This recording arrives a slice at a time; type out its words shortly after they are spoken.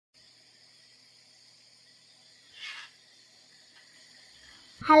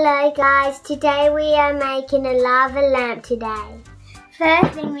Hello guys, today we are making a lava lamp today.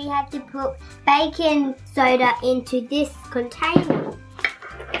 First thing we have to put baking soda into this container.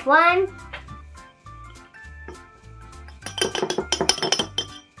 One.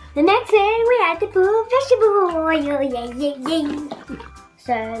 The next thing we have to put vegetable oil. Yay.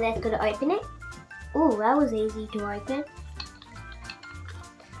 So let's go to open it. Oh, that was easy to open.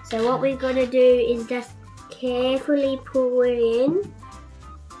 So what we're going to do is just carefully pour it in.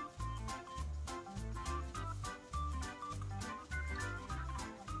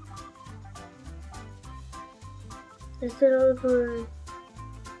 That's a lot of room.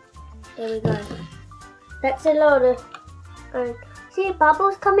 There we go. That's a lot of... see the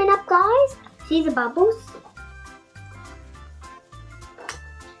bubbles coming up, guys? See the bubbles?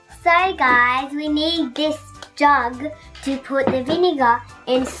 So guys, we need this jug to put the vinegar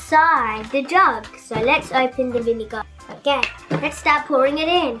inside the jug. So let's open the vinegar. Okay, let's start pouring it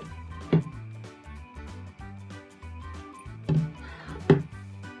in.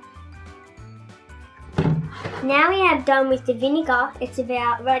 Now we have done with the vinegar. It's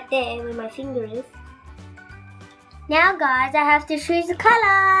about right there where my finger is. Now guys, I have to choose a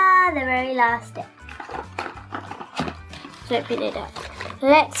colour, the very last step. So open it up.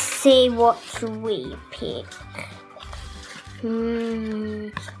 Let's see what we pick.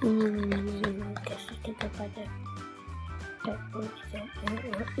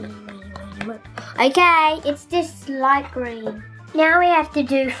 Okay, it's this light green. Now we have to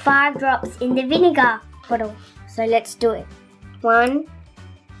do 5 drops in the vinegar bottle. So let's do it. 1,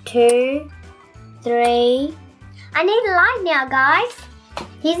 2, 3. I need a light now, guys.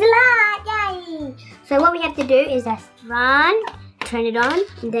 Here's a light, yay! So what we have to do is just run, turn it on,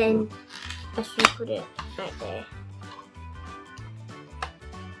 and then I should put it right there.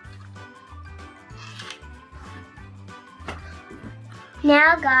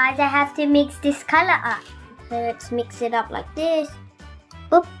 Now guys, I have to mix this color up. So let's mix it up like this.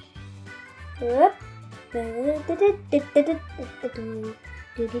 Boop. Boop. So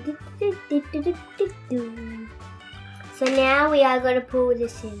now we are going to pour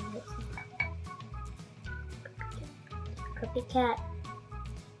this in. Copycat.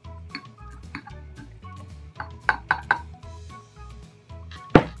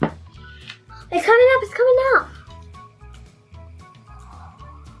 It's coming up, it's coming up.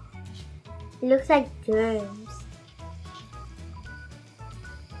 It looks like germs.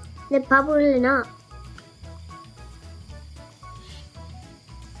 They're bubbling up.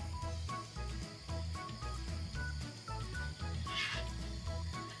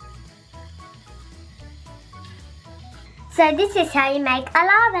 So this is how you make a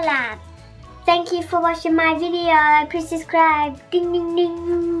lava lamp. Thank you for watching my video. Please subscribe. Ding ding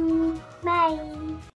ding.